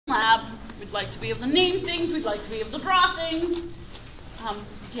We'd like to be able to name things. We'd like to be able to draw things.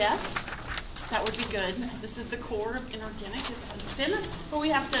 Yes, that would be good. This is the core of inorganic, is to understand this. But we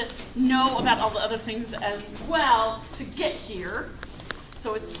have to know about all the other things as well to get here.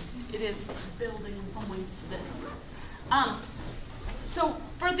 So it is building in some ways to this. So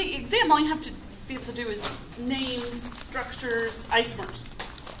for the exam, all you have to be able to do is names, structures, isomers.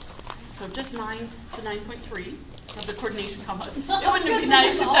 So just 9 to 9.3 of the coordination complex. It wouldn't be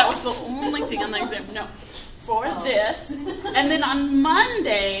nice if that was the only thing on the exam. No, for this. And then on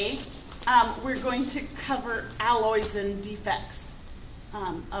Monday, we're going to cover alloys and defects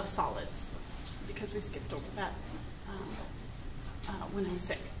of solids, because we skipped over that when I was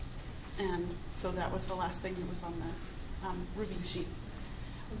sick. And so that was the last thing that was on the review sheet.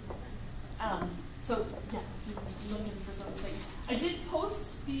 So yeah, looking for those things. I did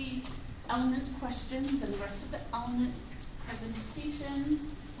post the element questions and the rest of the element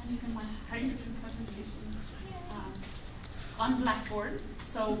presentations, and even my hydrogen presentations on Blackboard,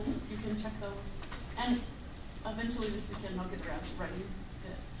 so you can check those. And eventually this weekend I'll get around to writing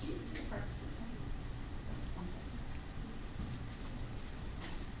the key to the practices.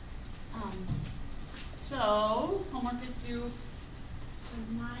 So homework is due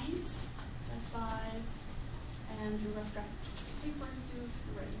tonight at 5, and your rough draft paper is due if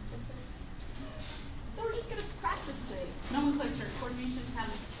you're ready. That's it. So we're just going to practice today. Nomenclature, coordination,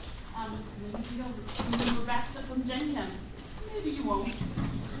 habit. Maybe you'll go back to some Gen Chem. Maybe you won't,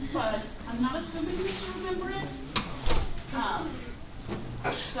 but I'm not assuming you can remember it.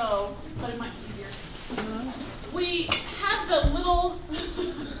 But it might be easier. We had the little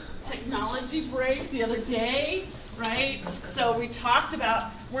technology break the other day, right? So we talked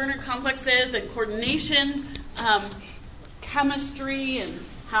about Werner complexes and coordination, chemistry, and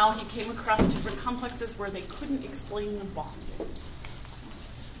how he came across different complexes where they couldn't explain the bonding.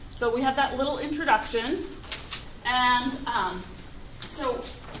 So we have that little introduction, and so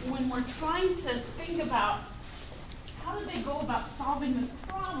when we're trying to think about how do they go about solving this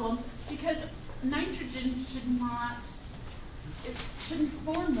problem, because nitrogen shouldn't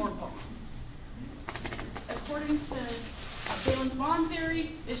form more bonds. According to valence bond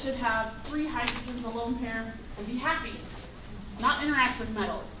theory, it should have 3 hydrogens, a lone pair, and be happy, not interact with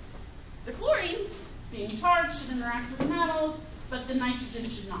metals. The chlorine, being charged, should interact with metals, but the nitrogen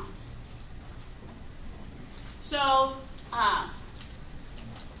should not. So,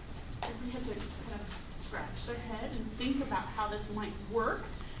 we had to kind of scratch their head and think about how this might work,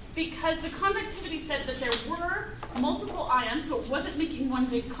 because the conductivity said that there were multiple ions, so it wasn't making one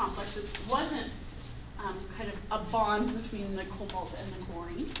big complex. It wasn't kind of a bond between the cobalt and the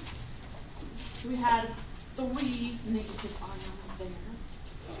chlorine. We had 3 negative ions there.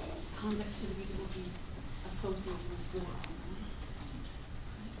 Conductivity will be associated with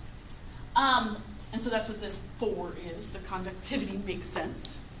 4. And so that's what this 4 is. The conductivity makes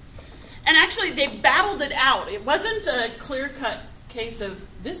sense. And actually, they battled it out. It wasn't a clear-cut case of,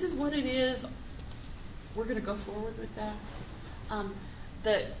 this is what it is, we're going to go forward with that.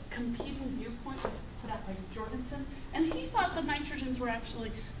 The competing viewpoint was put out by Jorgensen, and he thought the nitrogens were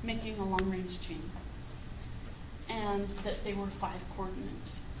actually making a long-range chain, and that they were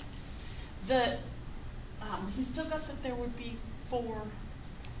 5-coordinate. He still got that there would be 4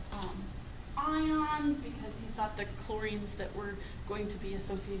 ions, because he thought the chlorines that were going to be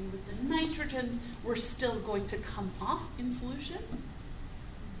associated with the nitrogens were still going to come off in solution.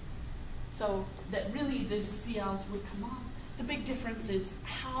 So that really the Cls would come off. The big difference is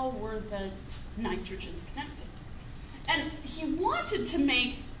how were the nitrogens connected. And he wanted to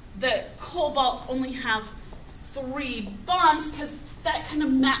make the cobalt only have 3 bonds, because that kind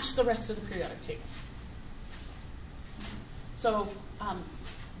of matched the rest of the periodic table. So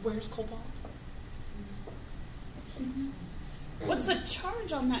where's cobalt? What's the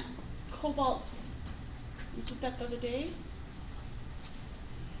charge on that cobalt? You took that the other day?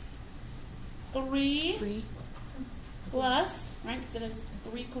 3 plus, right? Because it has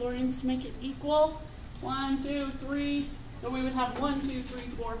 3 chlorines to make it equal. 1, 2, 3. So we would have 1, 2, 3,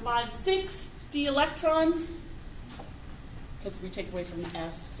 4, 5, 6 d electrons. Because we take away from the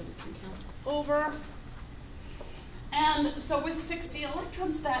s, so we can count over. And so with 6 d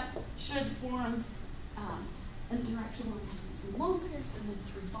electrons, that should form an interaction where we have some lone pairs and then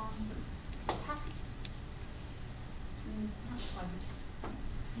 3 bonds, and it's happy. Not quite.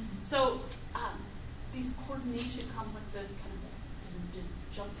 So these coordination complexes kind of did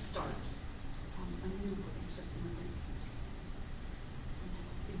jumpstart a new branch of inorganic chemistry. We had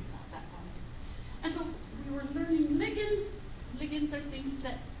to think about that bonding. And so we were learning ligands. Ligands are things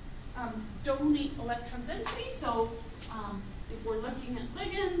that donate electron density. So if we're looking at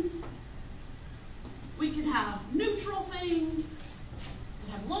ligands, have neutral things.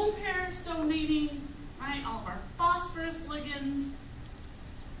 We have lone pairs donating, right? All of our phosphorus ligands.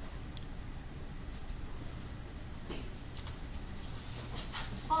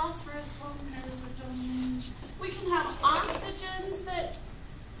 Phosphorus lone pairs are donating. We can have oxygens that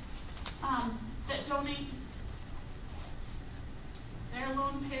donate their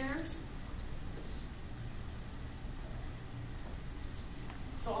lone pairs.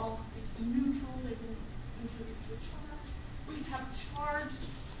 So all of these neutral, they can contribute to the charge. We can have charged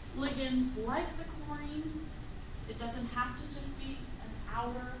ligands like the chlorine. It doesn't have to just be an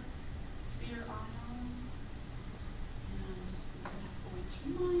outer sphere ion. And we can have OH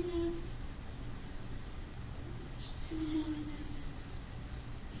minus, H2 minus.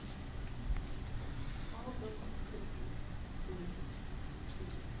 All of those could be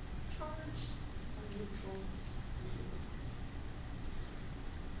charged or neutral.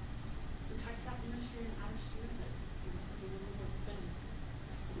 We talked about inner sphere and outer sphere, but this is a little bit of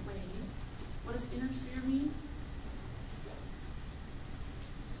a way. What does inner sphere mean?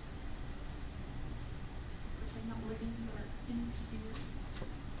 We're talking about ligands that are inner sphere.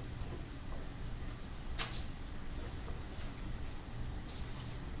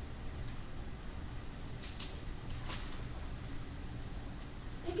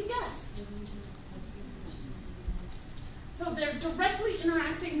 Take a guess. So they're directly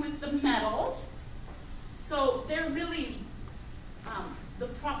interacting with the metal. So they're really, the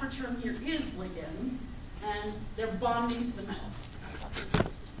proper term here is ligands, and they're bonding to the metal.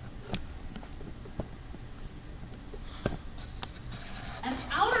 An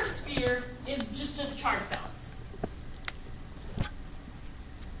outer sphere is just a charge balance.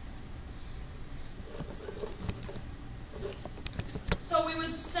 So we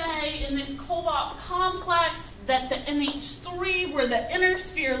would say in this cobalt complex that the NH3 were the inner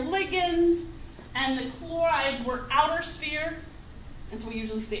sphere ligands and the chlorides were outer sphere. And so we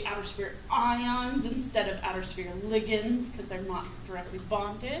usually say outer sphere ions instead of outer sphere ligands because they're not directly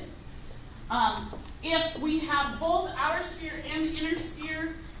bonded. If we have both outer sphere and inner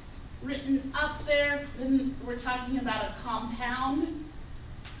sphere written up there, then we're talking about a compound.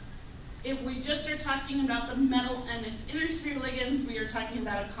 If we just are talking about the metal and its inner sphere ligands, we are talking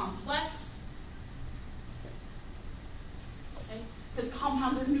about a complex. Okay? Because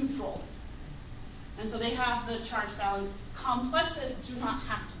compounds are neutral. And so they have the charge balance. Complexes do not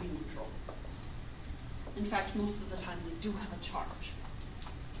have to be neutral. In fact, most of the time they do have a charge.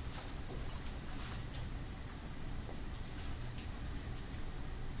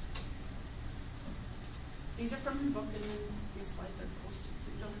 These are from your book, and then these slides are posted, so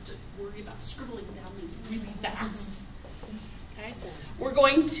you don't have to worry about scribbling down these really fast. Okay? We're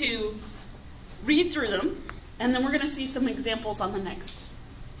going to read through them, and then we're going to see some examples on the next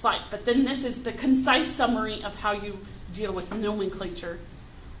slide. But then this is the concise summary of how you deal with nomenclature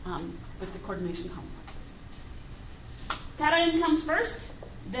with the coordination complexes. Cation comes first,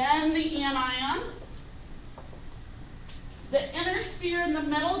 then the anion. The inner sphere and the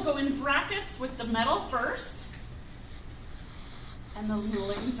metal go in brackets with the metal first. And the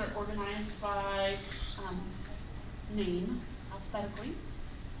ligands are organized by name alphabetically.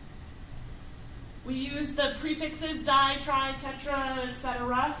 We use the prefixes di, tri, tetra,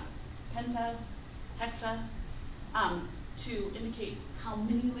 etc., penta, hexa, to indicate how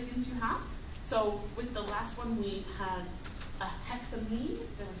many ligands you have. So with the last one, we had a hexamine.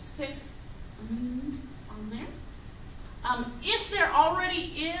 There were 6 amines on there. If there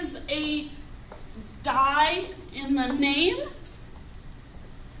already is a di in the name,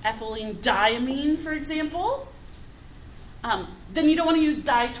 ethylene diamine, for example, then you don't want to use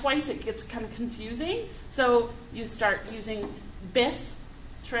di twice. It gets kind of confusing. So you start using bis,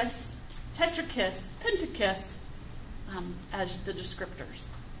 tris, tetrakis, pentakis as the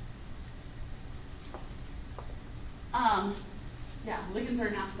descriptors. Yeah, ligands are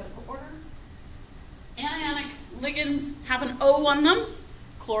in alphabetical order. Anionic ligands have an O on them.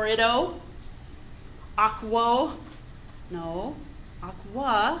 Chlorido, aquo, no,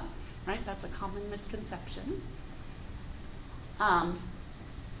 aqua, right? That's a common misconception.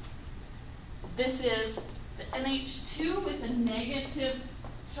 This is the NH2 with a negative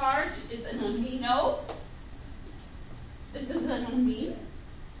charge is an amino. This is an amine.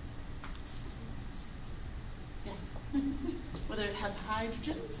 Yes. Whether it has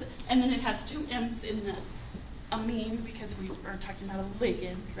hydrogens, and then it has 2 M's in the amine because we are talking about a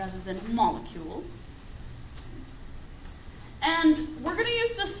ligand rather than a molecule. And we're going to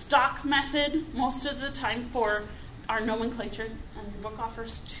use the stock method most of the time for our nomenclature, and the book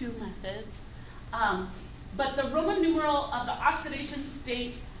offers 2 methods. But the Roman numeral of the oxidation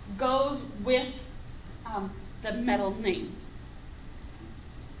state goes with the metal name.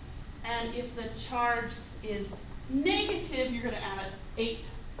 And if the charge is negative, you're going to add an 8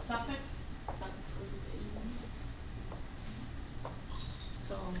 suffix. Suffix goes with 8.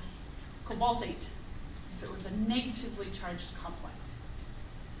 So cobalt 8, if it was a negatively charged complex.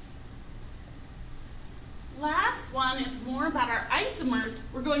 Last one is more about our isomers.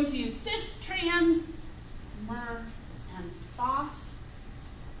 We're going to use cis, trans, mer, and phos,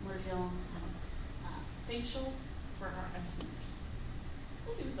 merdial, and facial for our isomers.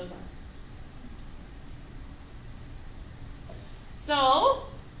 We'll see what those are. So,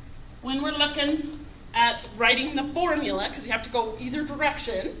 when we're looking at writing the formula, because you have to go either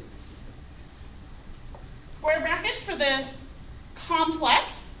direction, square brackets for the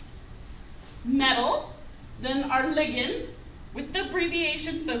complex, metal, then our ligand, with the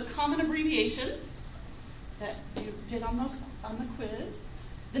abbreviations, those common abbreviations that you did on the quiz,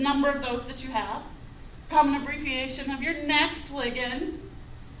 the number of those that you have, common abbreviation of your next ligand,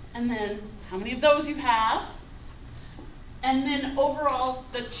 and then how many of those you have, and then overall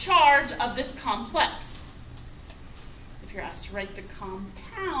the charge of this complex. If you're asked to write the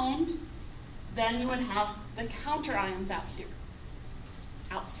compound, then you would have the counter ions out here,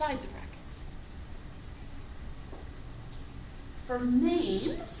 outside the brackets. For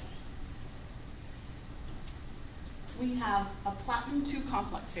names, we have a platinum 2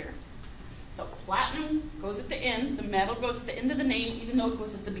 complex here. So platinum goes at the end, the metal goes at the end of the name, even though it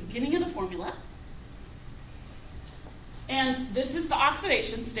goes at the beginning of the formula. And this is the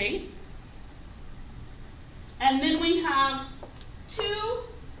oxidation state. And then we have 2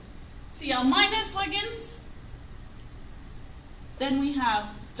 Cl- ligands. Then we have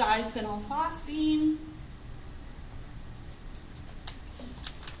diphenylphosphine.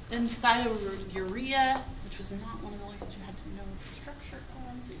 Then thiourea, which was not one of the ligands you had to know the structure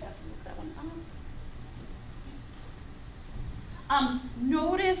on, so you have to look that one up.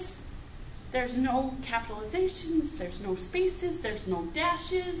 Notice there's no capitalizations, there's no spaces, there's no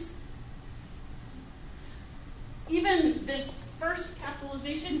dashes. Even this first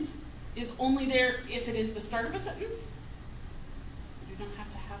capitalization is only there if it is the start of a sentence. You don't have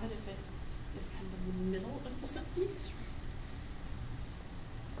to have it if it is kind of in the middle of the sentence.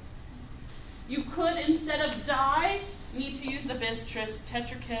 You could, instead of di, need to use the bis, tris,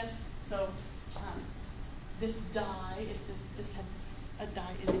 tetrachis. So this di, if this had a di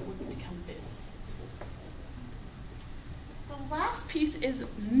in it, would become bis. The last piece is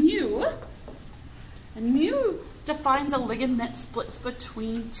mu. And mu defines a ligand that splits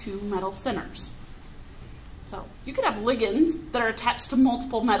between 2 metal centers. So you could have ligands that are attached to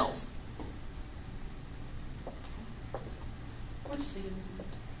multiple metals, which seems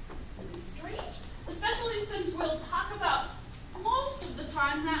really strange, especially since we'll talk about most of the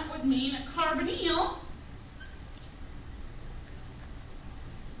time that would mean a carbonyl.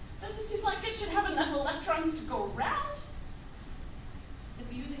 Doesn't seem like it should have enough electrons to go around.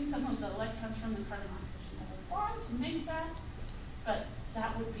 It's using some of the electrons from the carbon oxidation level bond to make that, but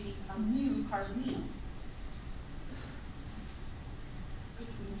that would be a mu carbonyl. It's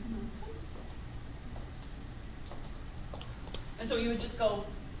between 2 metal centers. And so you would just go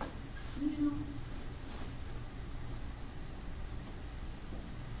mu.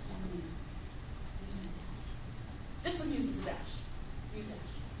 This one uses a dash, U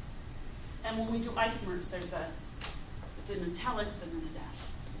dash. And when we do isomers, there's it's in italics and then a dash.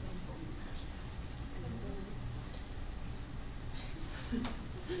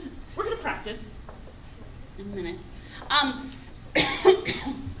 We're going to practice in a minute.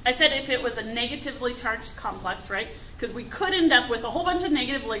 I said if it was a negatively charged complex, right? Because we could end up with a whole bunch of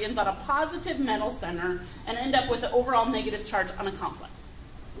negative ligands on a positive metal center and end up with an overall negative charge on a complex.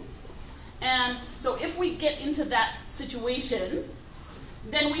 And so if we get into that situation,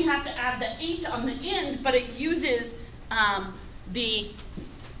 then we have to add the 8 on the end, but it uses the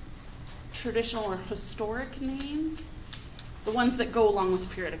traditional or historic names, the ones that go along with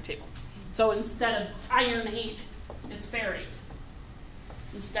the periodic table. So instead of iron 8, it's ferrate.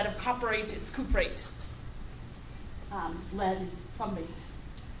 Instead of copper 8, it's cuprate. Lead is plumbate,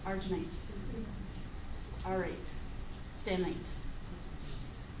 arginate, arate, stannate.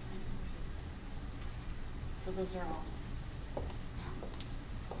 So those are all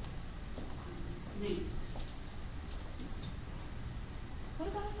names. What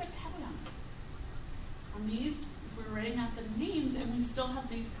about if they're cation? On these, if we're writing out the names and we still have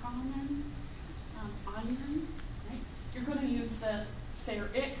these common iron, right? You're going to use the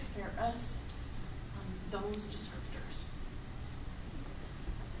ferric, ferrous, those descriptors.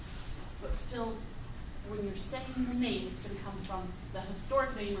 So it's still, when you're saying the name, it's going to come from the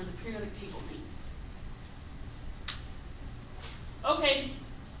historic name or the periodic table name. Okay,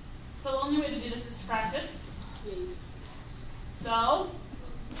 so the only way to do this is to practice. So,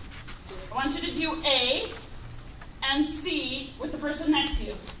 I want you to do A and C with the person next to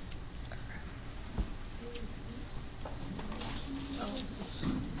you.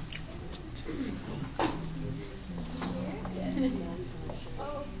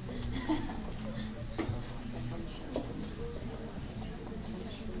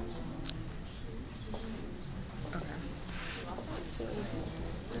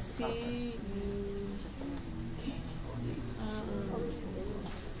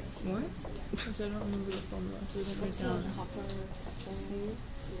 What? Because I don't remember the formula, so we didn't write it down.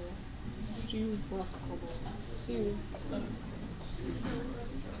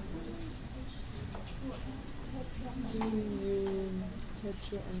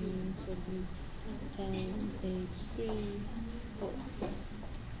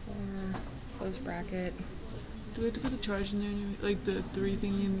 Close bracket. Do we have to put the charge in there anyway? Like the 3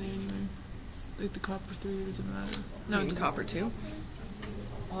 thingy in there anyway? Like the copper 3, or does it matter? No, you mean copper 2?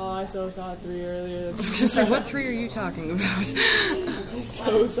 Oh, I saw 3 earlier. I was gonna say, what 3 are you talking about? I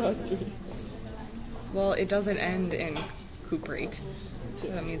saw 3. Well, it doesn't end in cuprate. So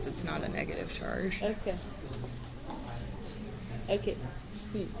that means it's not a negative charge. Okay. Okay.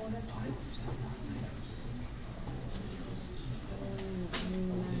 C.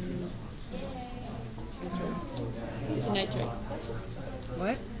 It's a nitrate.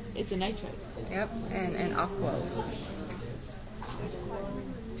 What? It's a nitrate. Yep, and an aquo.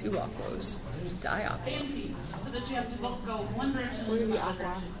 2 aquos. Diaquo. A and C, so that you have to both go one direction What is and the the other aqua?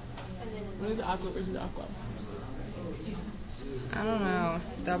 direction. What is the aqua versus aqua? I don't know.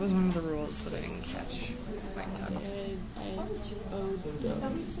 That was one of the rules that I didn't catch.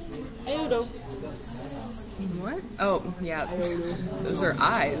 Iodo. What? Oh, yeah. Iodo. Those are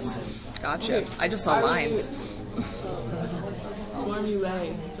eyes. Gotcha. I just saw lines.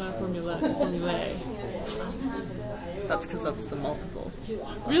 Formulae. It's not a formula. Formulae. That's because that's the multiple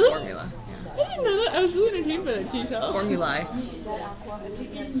Really? formula. I didn't know that. I was really entertained by that. Can you tell? Formulae. I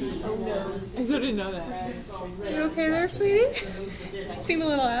didn't know that. You okay there, sweetie? Seemed a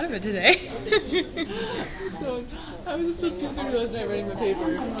little out of it today. So, I was just too busy last night writing the paper.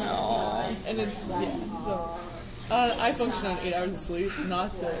 Aww. And it's, yeah, so. I function on 8 hours of sleep,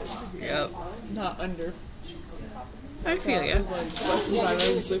 not not under. I feel It you. was like less than 5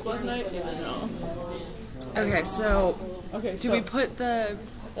 hours of sleep last night. Yeah, I know. Okay, so Okay, do we put the...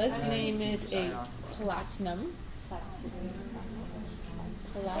 Let's name it a platinum.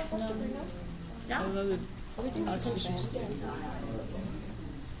 Platinum. I don't know the oxidation.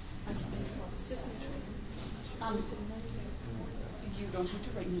 You don't have to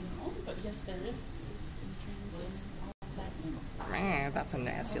write now, but yes, there is. Man, that's a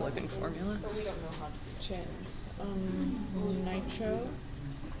nasty looking formula. Chance. Nitro.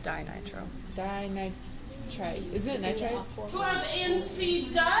 Dinitro. Dinitrite. Is it nitrite? Who has A and C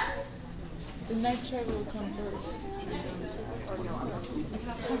done? The nitrite will come first.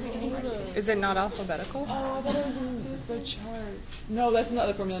 Is it not alphabetical? Oh, I thought it was in the chart. No, that's not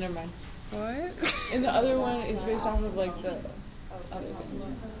the formula. Never mind. What? In the other one, it's based off of like the other thing.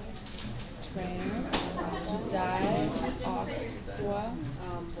 Tran,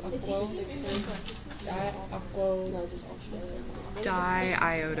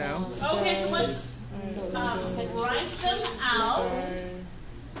 Diiodo. Okay, so let's write them out.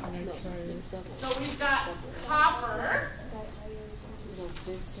 So we've got copper.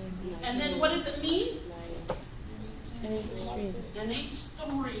 And then what does it mean?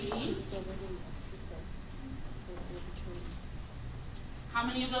 NH3. How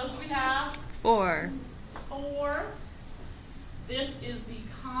many of those do we have? 4. 4. This is the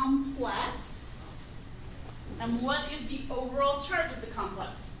complex. And what is the overall charge of the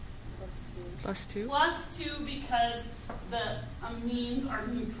complex? Plus 2. Plus 2 because the amines are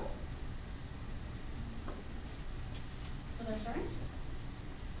neutral. So that's right.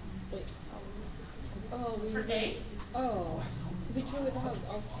 Wait. Oh, we For A. Oh. We drew it out.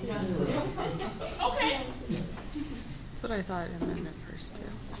 Okay. That's what I thought it meant at first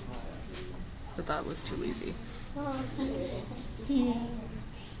too. But that was too easy. Yeah.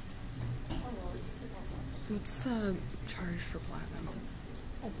 What's the charge for platinum?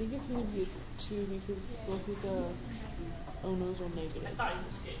 I think it's going to be a 2 because both of the onos are I negative. thought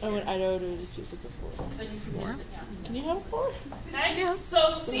you did. Oh, and Iota is 2, so it's a 4. Then you can 4? use it, yeah. Can you have a 4? Okay, Yeah.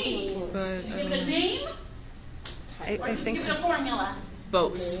 so C. But Give it a name I or just think give it a formula.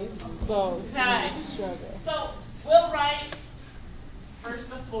 both. Both. Okay. Struggle. So we'll write first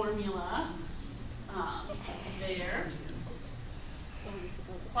the formula there.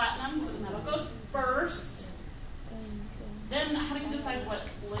 Platinum, so the metal goes first. Then how to what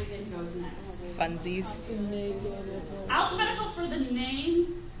ligand goes next. Funsies. Alphabetical for the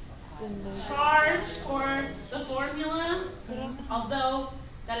name, charge for the formula, although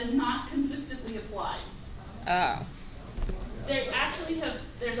that is not consistently applied. Oh. They actually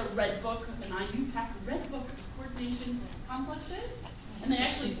there's a red book, an IUPAC red book of coordination complexes, and they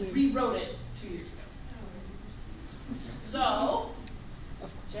actually rewrote it 2 years ago. So,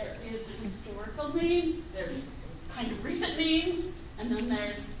 there is historical names, there's kind of recent names, and then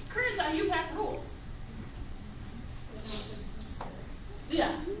there's current IUPAC rules.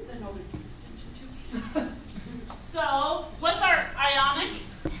 Yeah, that nobody pays attention to. So, what's our ionic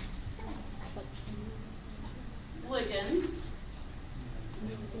ligands?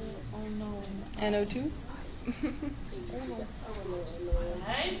 NO2?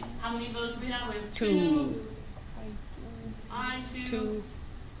 Okay, how many of those do we have? We have Two. I2. Two.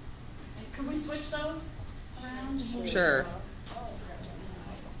 Could we switch those around? Sure.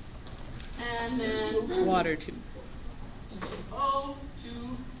 And then Water 2. O2.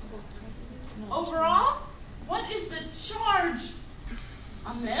 Overall, what is the charge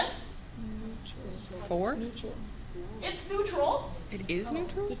on this? 4? It's neutral. It is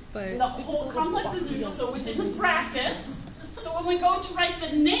neutral, but The whole complex is neutral, so within the brackets. So when we go to write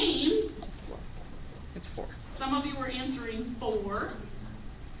the name, it's 4. some of you were answering 4.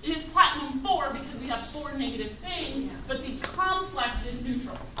 It is platinum 4 because we have 4 negative things, but the complex is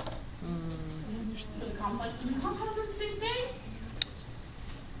neutral. So the complex and the compound are the same thing.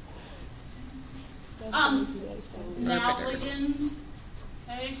 Now ligands.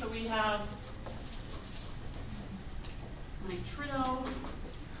 Okay, so we have nitrito,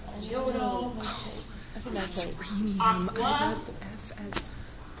 iodo, That's rhenium. aqua. I read the F as a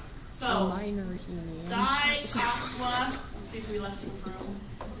So minor helium. di-aqua. Let's see if we left it room.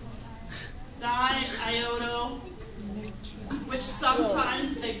 Di-iodo, which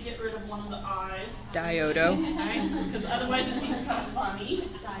sometimes they get rid of one of the I's. Diodo. Okay? Because otherwise it seems kind of funny.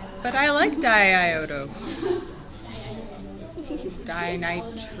 But I like diiodo.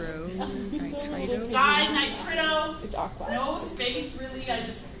 Dinitro. Nitrito. Di-nitrito. It's aqua. No space really. I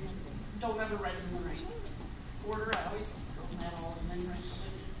just don't ever write it in the right order. I always go metal and then write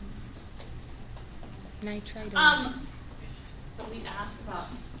ligands. Nitrito. Somebody asked about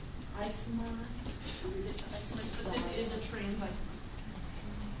isomers. We get to isomers, but this is a trans isomer.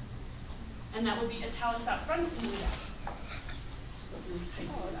 And that would be italics out front and the back. So if you're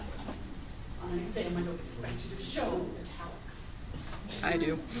typing that on an exam, I don't expect you to show italics. I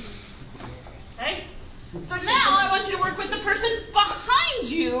do. Okay? So now I want you to work with the person behind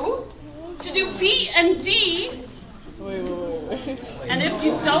you to do B and D. Wait. And if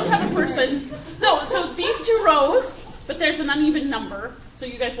you don't have a person, no, so these 2 rows, but there's an uneven number, so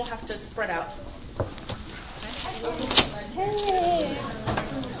you guys will have to spread out.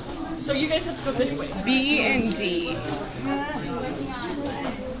 So you guys have to go this way. B and D.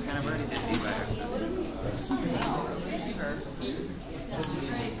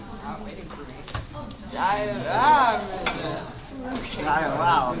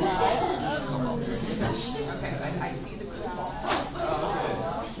 Wow.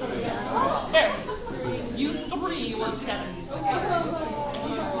 There. You 3 work together.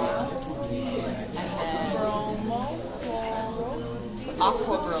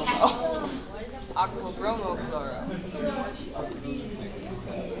 Aquabromo. Aquabromo fluoro.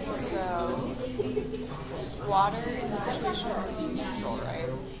 So, water in this situation would be neutral,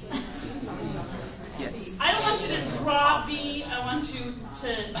 right? Yes. I don't want you to draw B, I want you to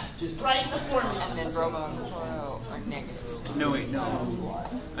write the formula. And then bromo and chloro are negatives. No, wait, no.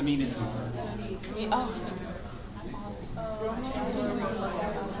 Amine is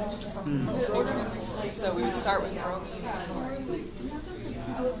So we would start with bromine.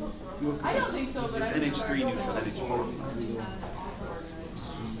 I don't think so, but it's NH3 neutral, NH4 plus.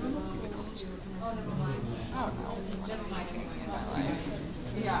 I don't know what I'm thinking in my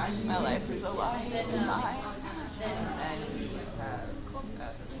life. My life is a lie. It's fine.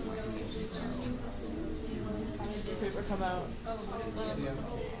 Paper come out.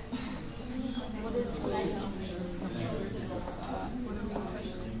 What is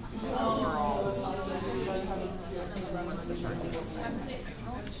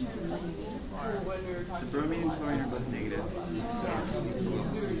The bromine and chlorine are both negative.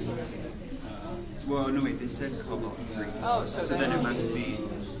 So, well, no, wait, they said cobalt 3. Oh, so then it must be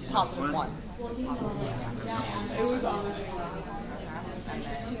positive 1. It was on the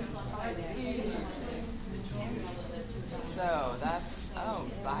So that's,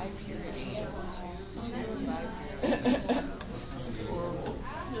 bipurity. 2 bipurity.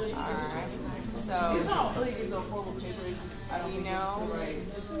 Alright. So So It's not like it's a horrible paper. It's just I don't we think know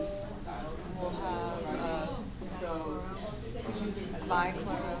it's the right style. we'll have So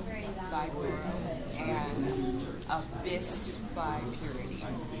bichloro, bichloro, and a bis bipurity.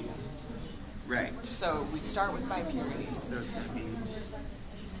 Right. So we start with bipurity. So it's gonna be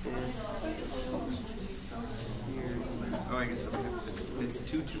this. Here's. Oh, I guess we'll have this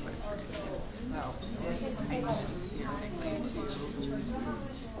 2 by 3. So this I can theoretically to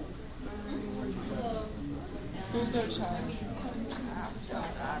there's no charge.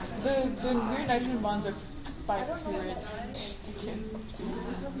 The weird nitrogen bonds are bipyrid.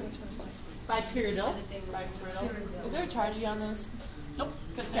 Bipyridyl. Bipyridyl. Is there a charge on those? Nope,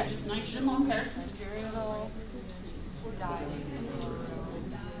 because they're just nitrogen lone pairs. pyridal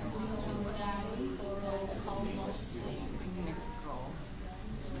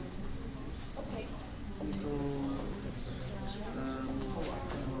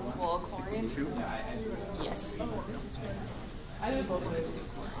well, chlorines? 2. Yes. I did both of those.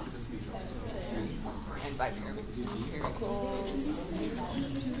 This is neutral. And bipyridals.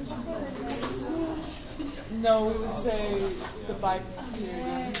 No, we would say the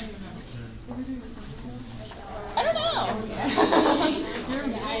bipyrid. I don't know. You're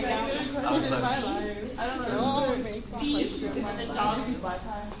making a good question in my life. I don't know. D's and dogs.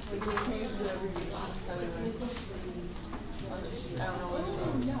 I don't know what it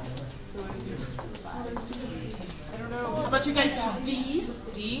is. So what is it? I don't know. How about you guys do D?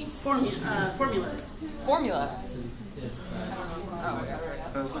 D? Formula. Formula.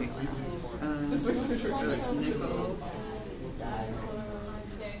 Okay. So it's nickel.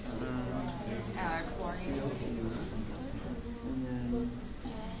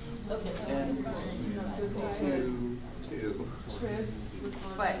 And then 2.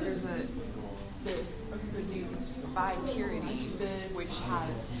 But there's a This. Okay, so do bipurity, which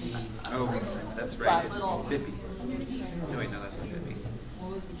has Oh, that's right. It's Bippy. No, wait, no, that's not Bippy.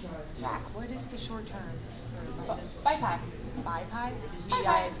 Jack. What is the short term for bipi. bipi?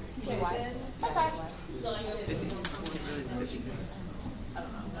 B-I-P-Y? Bipi. Bippy. Really, it's Bippy.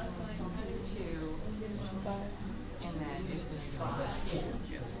 And then it's a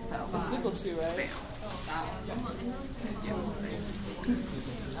Yes. It's nickel too, right? Yes.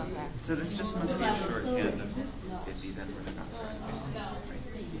 okay. So this just must be a shorthand of Bippy, then we're not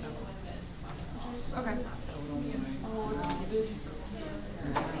Okay.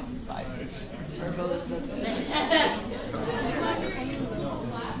 I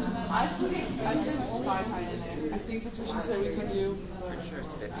said bipi in there. I think that's what she said we could do. pretty sure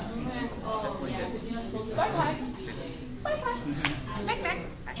it's Bippy. It's definitely Bippy. Bipi. Mac.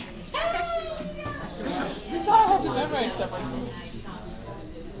 That's how I have to memorize stuff like that.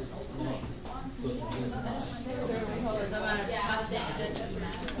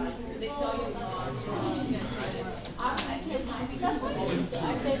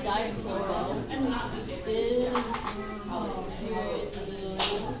 I say diet Coco is Alright.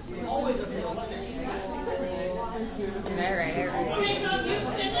 Okay, so if you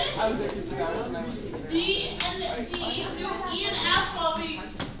finish I was there for 2 hours and I went to B and D, do E and F while we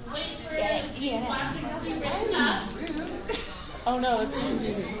wait for the plastics to be written up. Oh no, it's too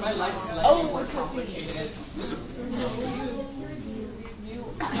confusing. My life's like more complicated.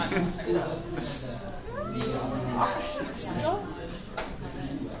 So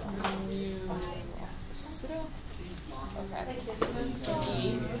Okay. So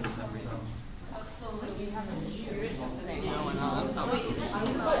E. Thing going on.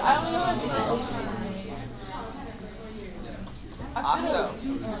 I only know how to do Oxo.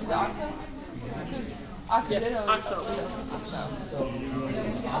 Is it oxo? Yes,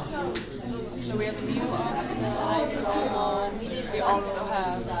 oxo. So we have a new oxo. We also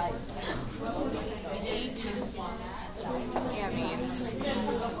have 8 amines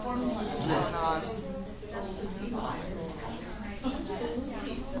going on.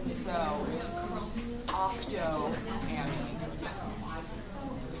 So octo amine.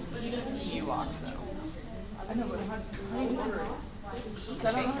 U-oxo. I know, but how do you order it?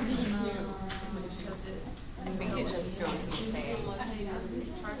 I don't know how to do the new. I think it just goes the same.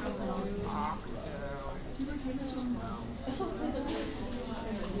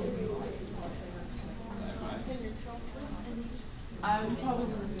 I'm probably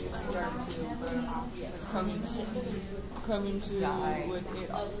going to do start to, but I don't know. Chromium 2 with 8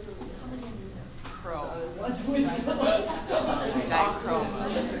 Chrome.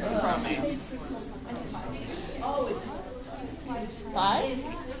 Dichromate.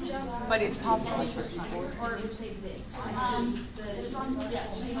 5? But it's possible.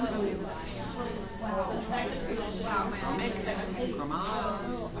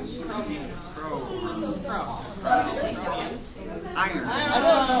 Iron. I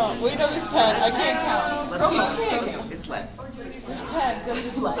don't know. Wait, no, there's 10. I can't count. Let's see. Can't count. It's lead. There's 10.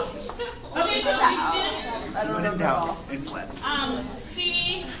 Lead. Okay, so we did. I don't When know. in doubt, it's lead.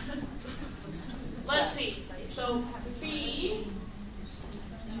 C. Let's see. So B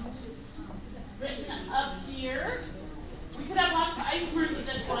written up here. We could have lots of isomers with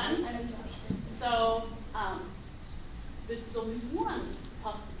this one. So this is only one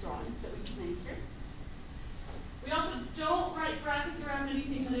possible drawing that we can make here. We also don't write brackets around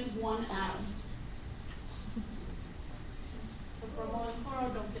anything that is one atom. So bromo and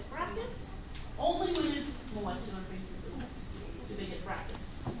chloro don't get brackets. Only when it's molecular, basically, do they get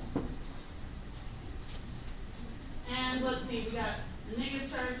brackets. And let's see, we got a negative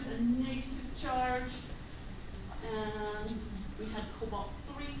charge, a negative charge, and we had cobalt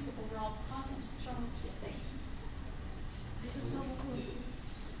 3, so overall positive charge. Yes.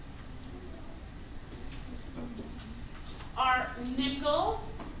 Our nickel,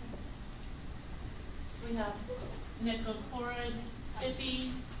 so we have nickel chloride,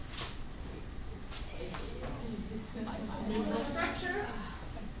 50. Neutral structure.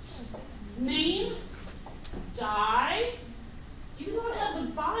 Name, di. Even though it has a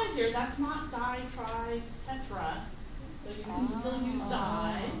bi here, that's not di, tri, tetra. So you can still use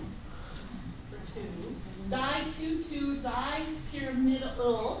di for 2. Di-2-2,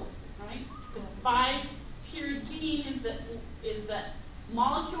 dipyramidal, right? Because bipyridine is the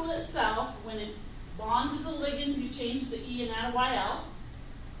molecule itself. When it bonds as a ligand, you change the E and add a YL.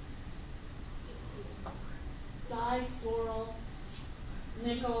 Dichloral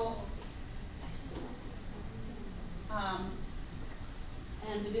nickel,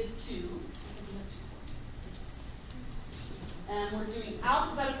 and it is 2. And we're doing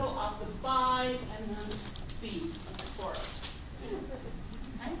alphabetical off the bi, and then C, fluoro.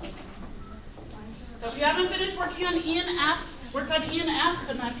 Okay. So if you haven't finished working on E and F, work on E and F,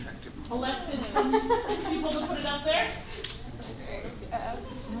 and I've elected some people to put it up there.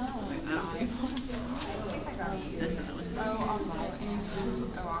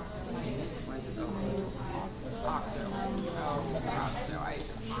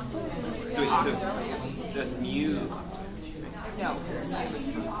 So mu. No, because mu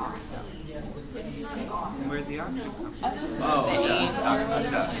is from octo. Where'd the octo come from? Oh, octo is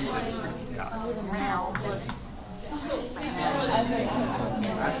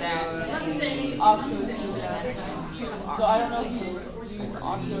so I don't know if you use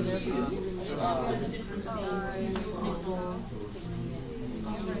octo there because you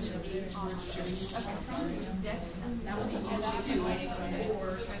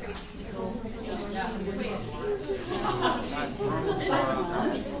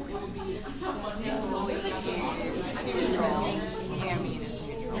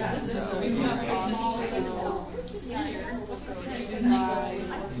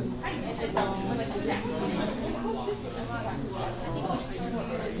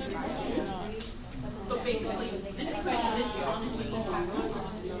So basically, this equation is on and we can pass this on.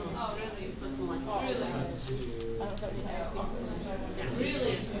 Oh, really? So it's more like,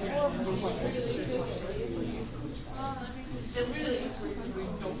 really? It really is because we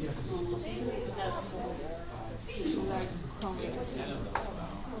don't normally see it, because that's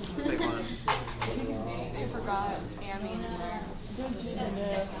They forgot amine in there.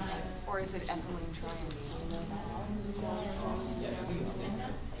 Or is it ethylene triamine?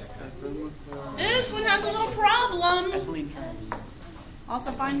 This one has a little problem. Ethylene triamine.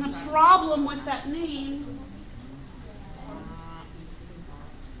 Also find the problem with that name.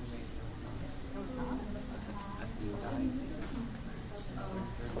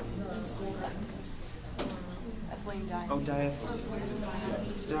 Ethylene diamine. Oh, diethylene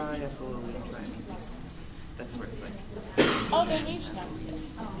triamine. That's where it's like. oh, they need to know.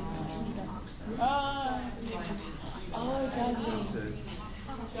 Oh, exactly.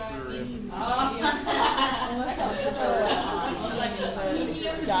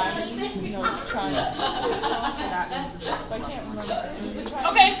 Diamond, no, trying. I can't remember.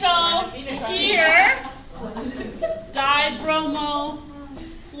 Okay, so here, dibromo,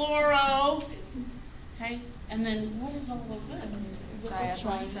 fluoro, okay, and then what is all of this?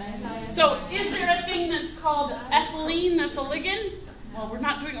 So is there a thing that's called ethylene that's a ligand? Well, we're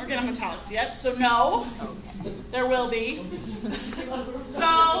not doing organometallics yet, so no. There will be.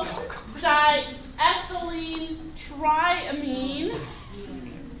 So diethylene triamine.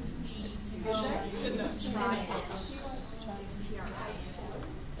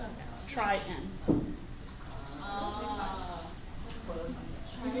 It's tri-N.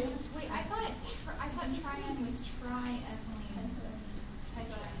 Wait, I thought triene was triethylene.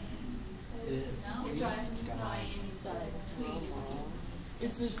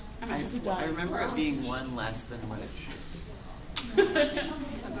 It's a I remember it being one less than what it should.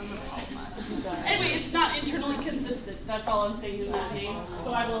 Anyway, it's not internally consistent. That's all I'm saying in that name.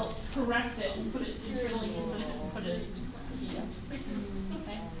 So I will correct it and put it internally consistent and put it here.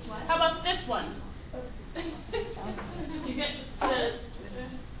 Okay. How about this one? You get to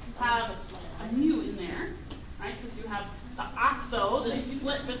have a mu in there, right? Because you have the oxo that's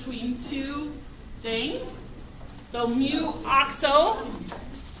split between two things. So mu oxo.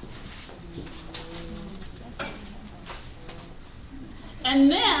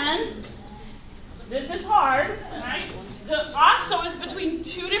 And then, this is hard, right? The oxo is between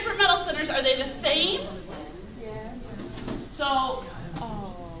two different metal centers. Are they the same? Yeah. So,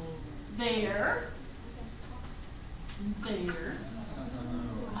 there.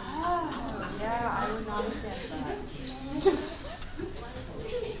 Oh, yeah, I would not have guessed that.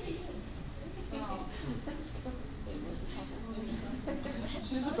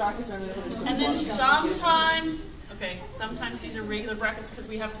 She's the brackets under. And then sometimes, okay, sometimes these are regular brackets because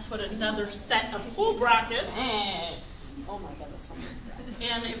we have to put another set of whole brackets. Oh my goodness.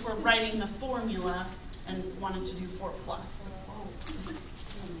 And if we're writing the formula and wanted to do 4 plus.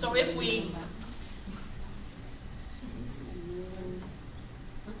 So if we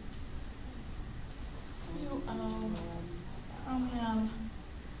chromium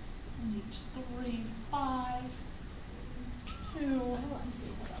NH3, 5, 2,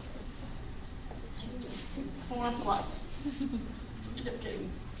 4 plus. So we end up getting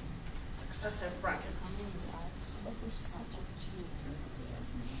successive brackets.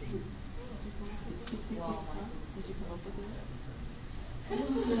 Did you come up with it?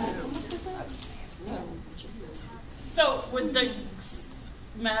 So would the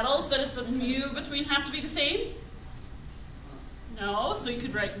metals that it's a mu between have to be the same? No, so you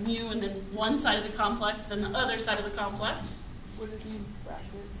could write mu and then one side of the complex, then the other side of the complex. Would it be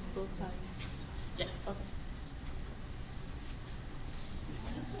brackets both times? Yes. Okay.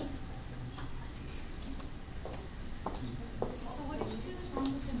 So what did you say was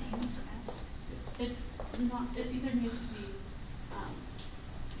wrong with the name of the It's not, it either needs to be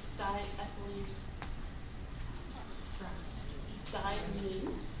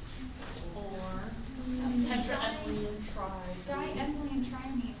diamine or tetraethylene triamine. Diethylene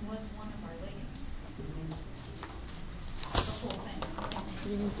triamine was one of our ligands. The whole thing.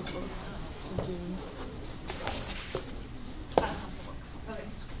 We need the book to do. Okay.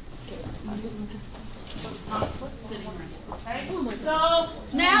 So it's not sitting right. Okay? So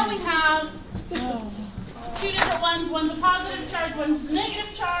now we have two different ones. One's a positive charge, one's a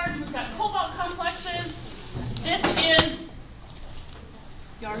negative charge. We've got cobalt complexes. This is,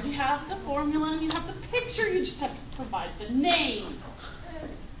 you already have the formula and you have the picture. You just have to provide the name.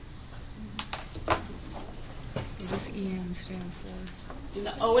 What does EN stand for?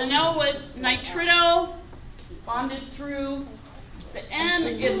 The O and O was nitrito, bonded through. The N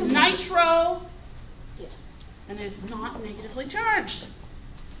is nitro, and is not negatively charged.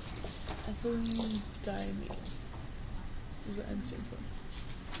 Ethylene diamine is what N stands for.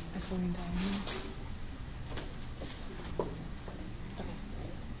 Ethylene diamine.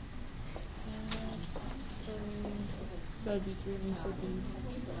 So that'd be 3 of them, so it'd be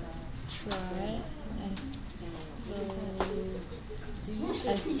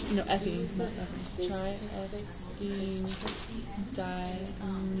ethylene, not ethylene. Triethylene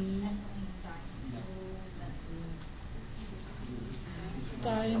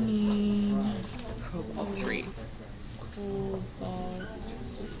diamine. Cobalt 3. Cobalt.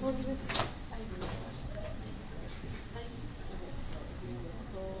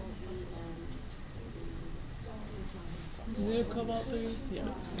 Is it a cobalt 3? Yeah.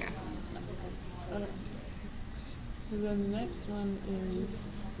 Okay. So then the next one is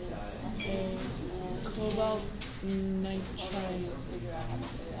a cobalt nitrite.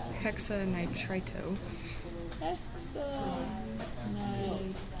 Hexanitrito.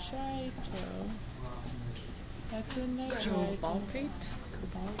 Hexanitrito. Cobaltate?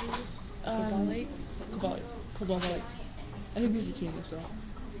 Cobaltate. I think there's a T in there, so.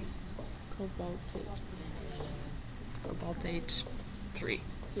 Cobaltate. Cobaltate 3.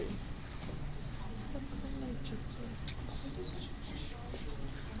 3.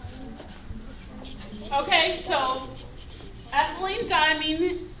 Okay, so ethylene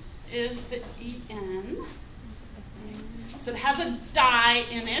diamine is the EN. So it has a di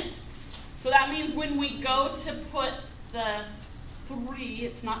in it. So that means when we go to put the 3,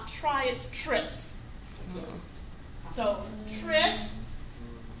 it's not tri, it's tris. So tris,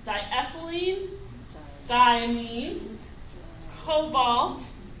 diethylene, diamine, cobalt,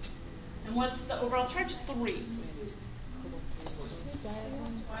 and what's the overall charge? 3.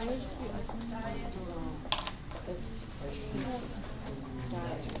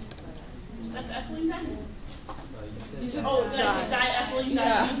 That's ethylene diamine. Oh, did I say diethylene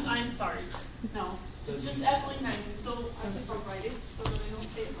diamine? I'm sorry. No, it's just ethylene diamine. So I guess I'll write it so that I don't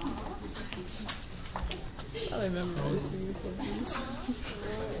say it wrong. I memorize these.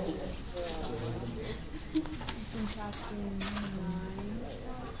 In chapter 9.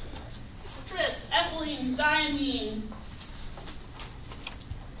 Tris, ethylene diamine.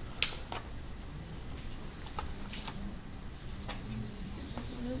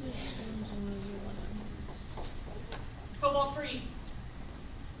 Cobalt 3.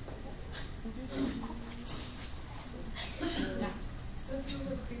 Yeah. So if you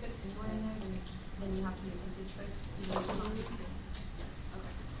were to prefix anyone in there, then you have to use simply tris, even if it's not prefix. Yes.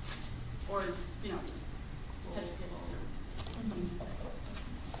 Okay. Or, you know, tetrahedral.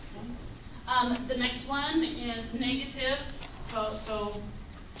 The next one is negative. So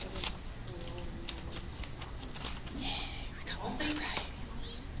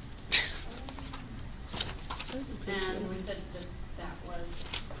and we said that was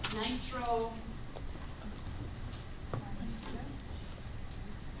nitro.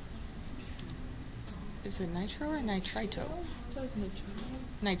 Is it nitro or nitrito?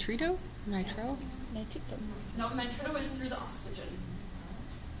 Nitrito? Nitro? No, nitro is through the oxygen.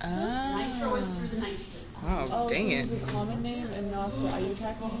 Oh. Nitro is through the nitrogen. Oh, dang so it. use a common name and not the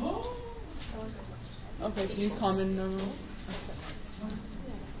IUPAC name? Okay, so use common normal.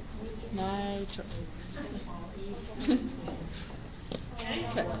 Nitro.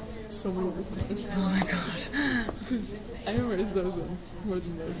 Okay, so many percentages. Oh my god. I memorize those ones more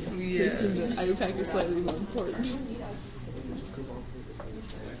than those ones. Yeah. They seem that IUPAC is slightly more important.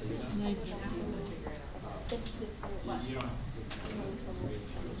 Nitro.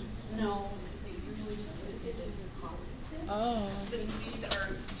 No, they usually just put it as a positive. Oh. Since these are,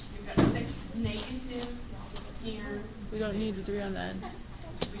 you've got 6 negative here. We don't need the 3 on that.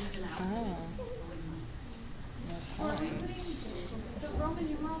 Reason out. Oh. So are we putting the Roman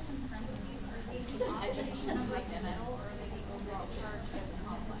numerals in parentheses, are they the oxidation of like the metal, or are they the overall charge of the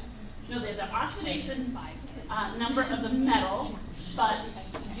complex? No, they're the oxidation number of the metal, but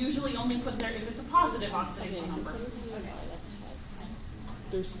usually only put there if it's a positive oxidation number.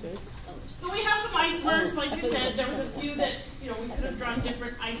 There's 6. So we have some isomers, like you said. There was a few that, you know, we could have drawn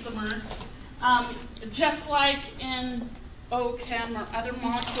different isomers. Just like in OChem or other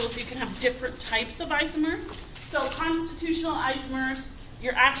molecules, you can have different types of isomers. So constitutional isomers,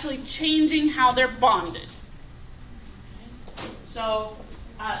 you're actually changing how they're bonded. So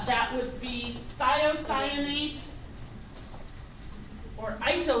that would be thiocyanate or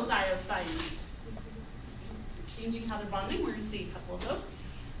isothiocyanate. Changing how they're bonding, we're going to see a couple of those.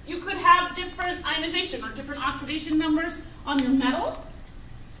 You could have different ionization or different oxidation numbers on your metal.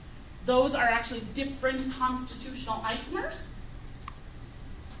 Those are actually different constitutional isomers.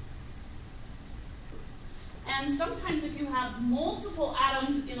 And sometimes if you have multiple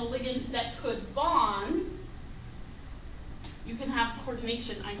atoms in a ligand that could bond, you can have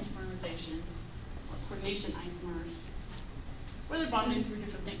coordination isomerization or coordination isomers, where they're bonding through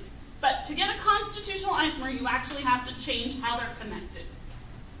different things. But to get a constitutional isomer, you actually have to change how they're connected.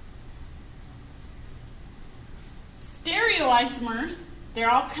 Stereoisomers, they're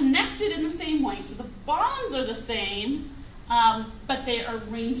all connected in the same way. So the bonds are the same, but they are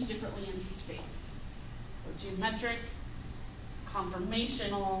arranged differently in space. So geometric,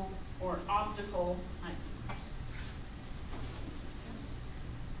 conformational, or optical isomers.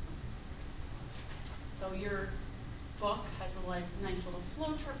 So your book has a nice little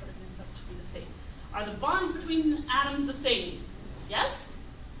flow chart, but it ends up to be the same. Are the bonds between atoms the same? Yes?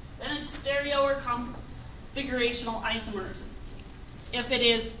 Then it's stereo or configurational isomers. If it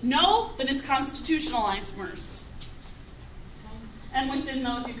is no, then it's constitutional isomers. Okay? And within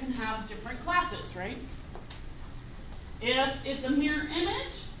those you can have different classes, right? If it's a mirror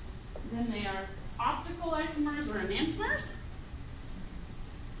image, then they are optical isomers or enantiomers.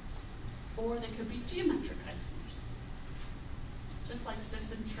 Or they could be geometric isomers. Just like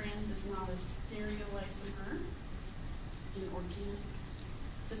cis and trans is not a stereoisomer in organic,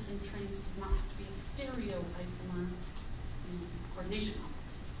 cis and trans does not have to be a stereoisomer in coordination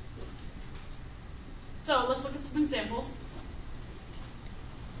complexes. So let's look at some examples.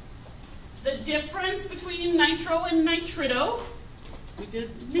 The difference between nitro and nitrito, we did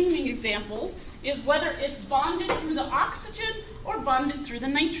naming examples, is whether it's bonded through the oxygen or bonded through the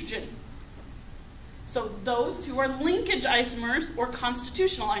nitrogen. So those two are linkage isomers or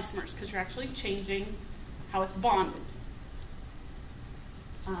constitutional isomers because you're actually changing how it's bonded.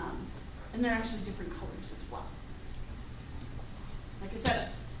 And they're actually different colors as well. Like I said,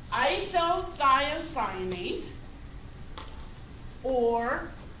 isothiocyanate or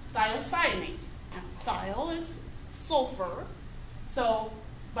thiocyanate. Now, thiol is sulfur, so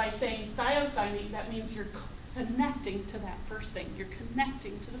by saying thiocyanate, that means you're connecting to that first thing. You're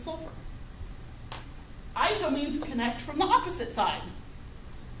connecting to the sulfur. Iso means connect from the opposite side.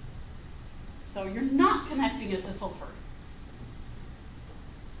 So you're not connecting at the sulfur.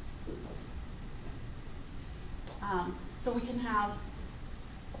 So we can have,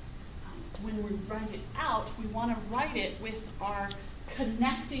 when we write it out, we want to write it with our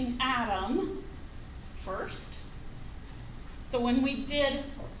connecting atom first. So when we did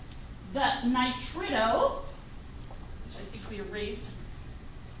the nitrito, which I think we erased,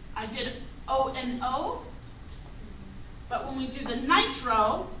 I did O and O, but when we do the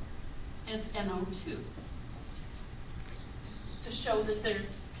nitro, it's NO2 to show that their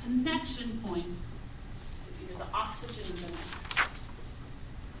connection point is either the oxygen or the nitrogen.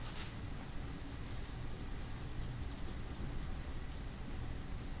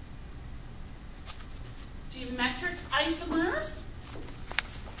 Geometric isomers.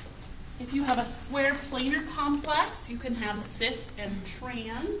 If you have a square planar complex, you can have cis and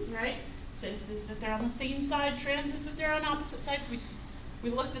trans, right? Cis is that they're on the same side, trans is that they're on opposite sides. We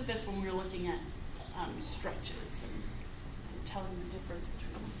looked at this when we were looking at stretches and telling the difference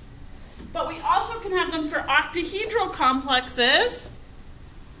between them. But we also can have them for octahedral complexes.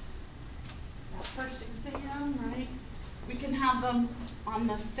 That first exam, right? We can have them on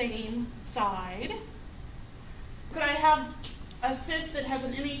the same side. Could I have a cis that has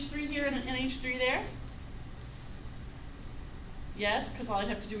an NH3 here and an NH3 there? Yes, because all I'd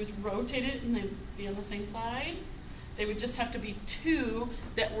have to do is rotate it and they'd be on the same side. They would just have to be two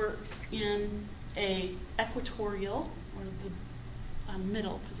that were in a equatorial or the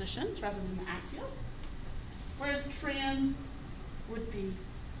middle positions rather than the axial. Whereas trans would be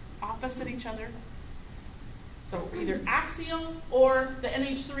opposite each other. So either axial or the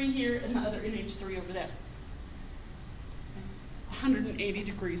NH3 here and the other NH3 over there. 180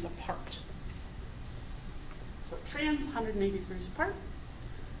 degrees apart. So trans, 180 degrees apart.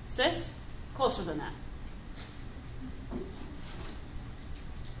 Cis, closer than that.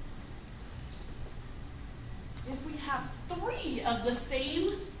 If we have three of the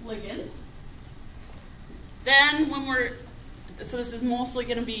same ligand, then when so this is mostly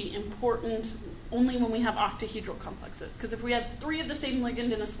going to be important only when we have octahedral complexes. Because if we have three of the same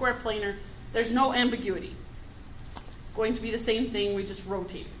ligand in a square planar, there's no ambiguity. It's going to be the same thing, we just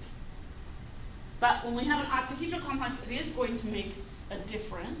rotate it. But when we have an octahedral complex, it is going to make a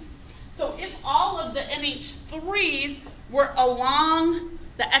difference. So if all of the NH3s were along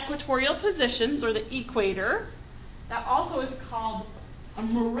the equatorial positions, or the equator, that also is called a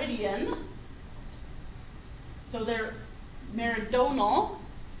meridian. So they're meridional,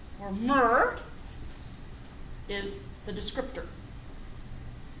 or mer, is the descriptor.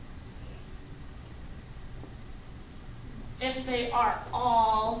 If they are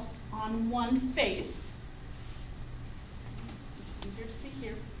all on one face, which is easier to see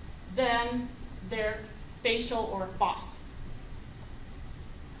here, then they're facial or boss.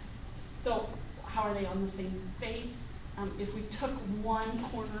 So how are they on the same face? If we took one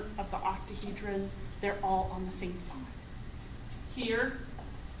corner of the octahedron, they're all on the same side. Here,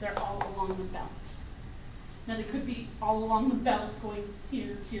 they're all along the belt. Now they could be all along the belt going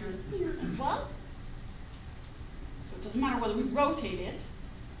here, here, and here as well. So it doesn't matter whether we rotate it.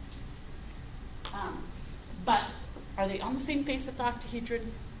 But are they on the same face of the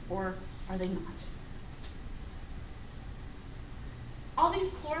octahedron, or are they not? All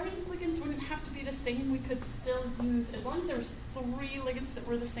these chlorine ligands wouldn't have to be the same. We could still use, as long as there was three ligands that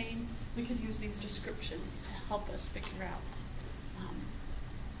were the same, we could use these descriptions to help us figure out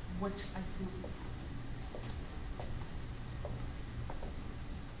which isomer we have.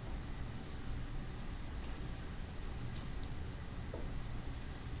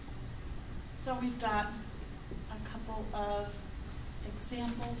 So we've got a couple of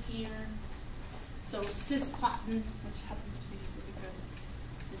examples here. So cisplatin, which happens to be really good,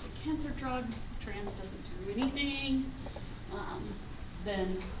 is a cancer drug. Trans doesn't do anything.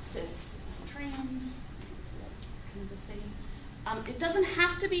 Then cis and trans, so that's kind of the same. It doesn't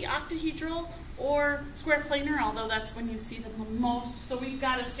have to be octahedral or square planar, although that's when you see them the most. So we've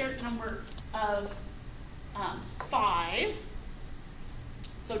got a steric number of 5.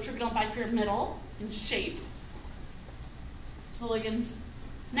 So trigonal bipyramidal in shape. The ligands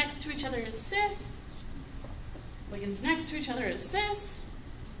next to each other is cis. Ligands next to each other is cis.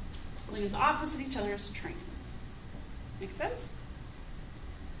 Ligands opposite each other is trans. Make sense?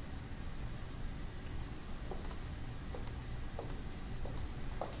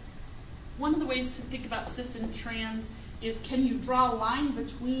 one of the ways to think about cis and trans is, can you draw a line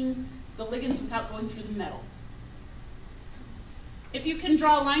between the ligands without going through the metal? If you can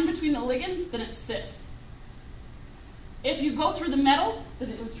draw a line between the ligands, then it's cis. If you go through the metal, then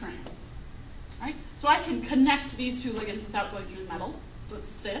it was trans. Right? So I can connect these two ligands without going through the metal, so it's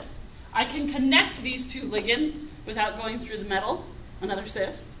a cis. I can connect these two ligands without going through the metal, another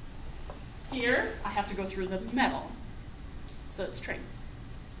cis. Here, I have to go through the metal, so it's trans.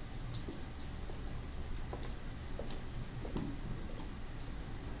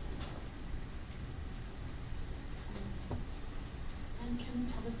 And can we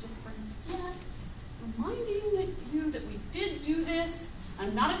tell the difference? Yes. Reminding you that we did do this.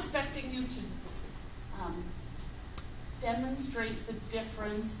 I'm not expecting you to demonstrate the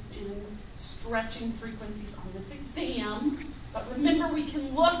difference in stretching frequencies on this exam. But remember, we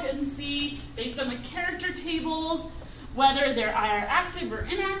can look and see, based on the character tables, whether they are active or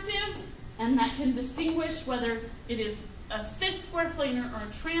inactive, and that can distinguish whether it is a cis square planar or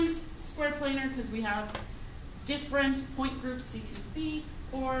a trans square planar, because we have different point groups, C2B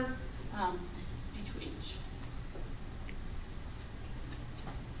or D2H.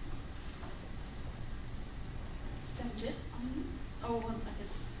 That's it on this? Oh, well, I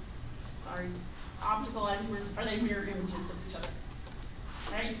guess, sorry. Optical isomers, are they mirror images of each other?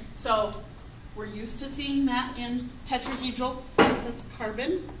 Right? So we're used to seeing that in tetrahedral, because that's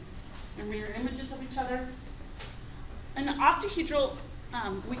carbon. They're mirror images of each other. In octahedral,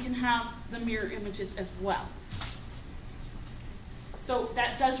 we can have the mirror images as well. So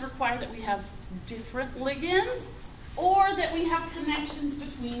that does require that we have different ligands, or that we have connections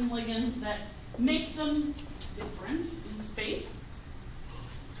between ligands that make them different in space.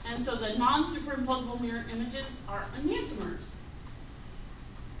 And so the non-superimposable mirror images are enantiomers.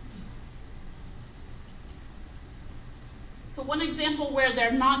 So one example where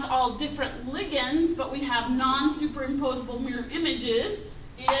they're not all different ligands, but we have non-superimposable mirror images,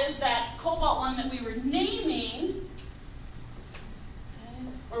 is that cobalt one that we were naming, okay,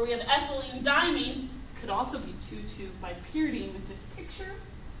 where we have ethylene diamine, could also be 2,2 bipyridine with this picture.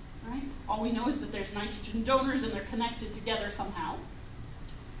 Right? All we know is that there's nitrogen donors and they're connected together somehow.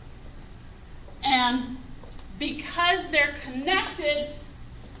 And because they're connected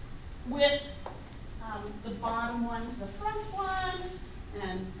with the bottom one to the front one,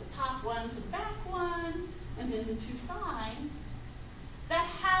 and the top one to the back one, and then the two sides, that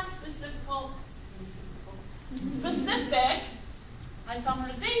has specific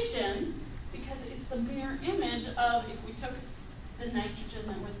isomerization, because it's the mirror image of if we took the nitrogen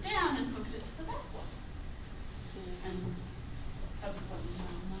that was down and hooked it to the back one. And subsequently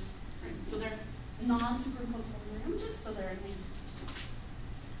down one. Right? So they're non-superimposable mirror images, so they're enantiomers.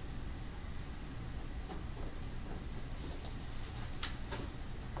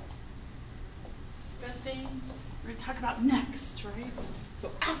 Good thing we're going to talk about next, right?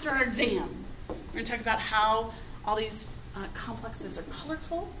 So after our exam, we're going to talk about how all these complexes are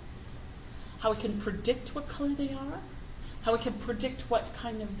colorful, how we can predict what color they are, how we can predict what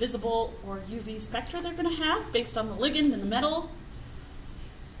kind of visible or UV spectra they're going to have based on the ligand and the metal,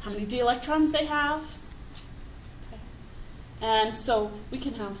 how many d electrons they have. Okay. And so we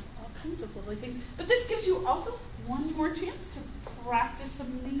can have all kinds of lovely things. But this gives you also one more chance to practice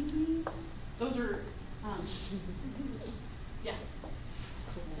some naming. Those are, yeah.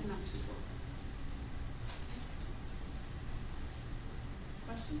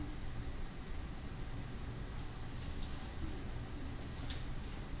 Questions?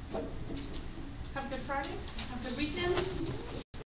 Have a good Friday. Have a good weekend.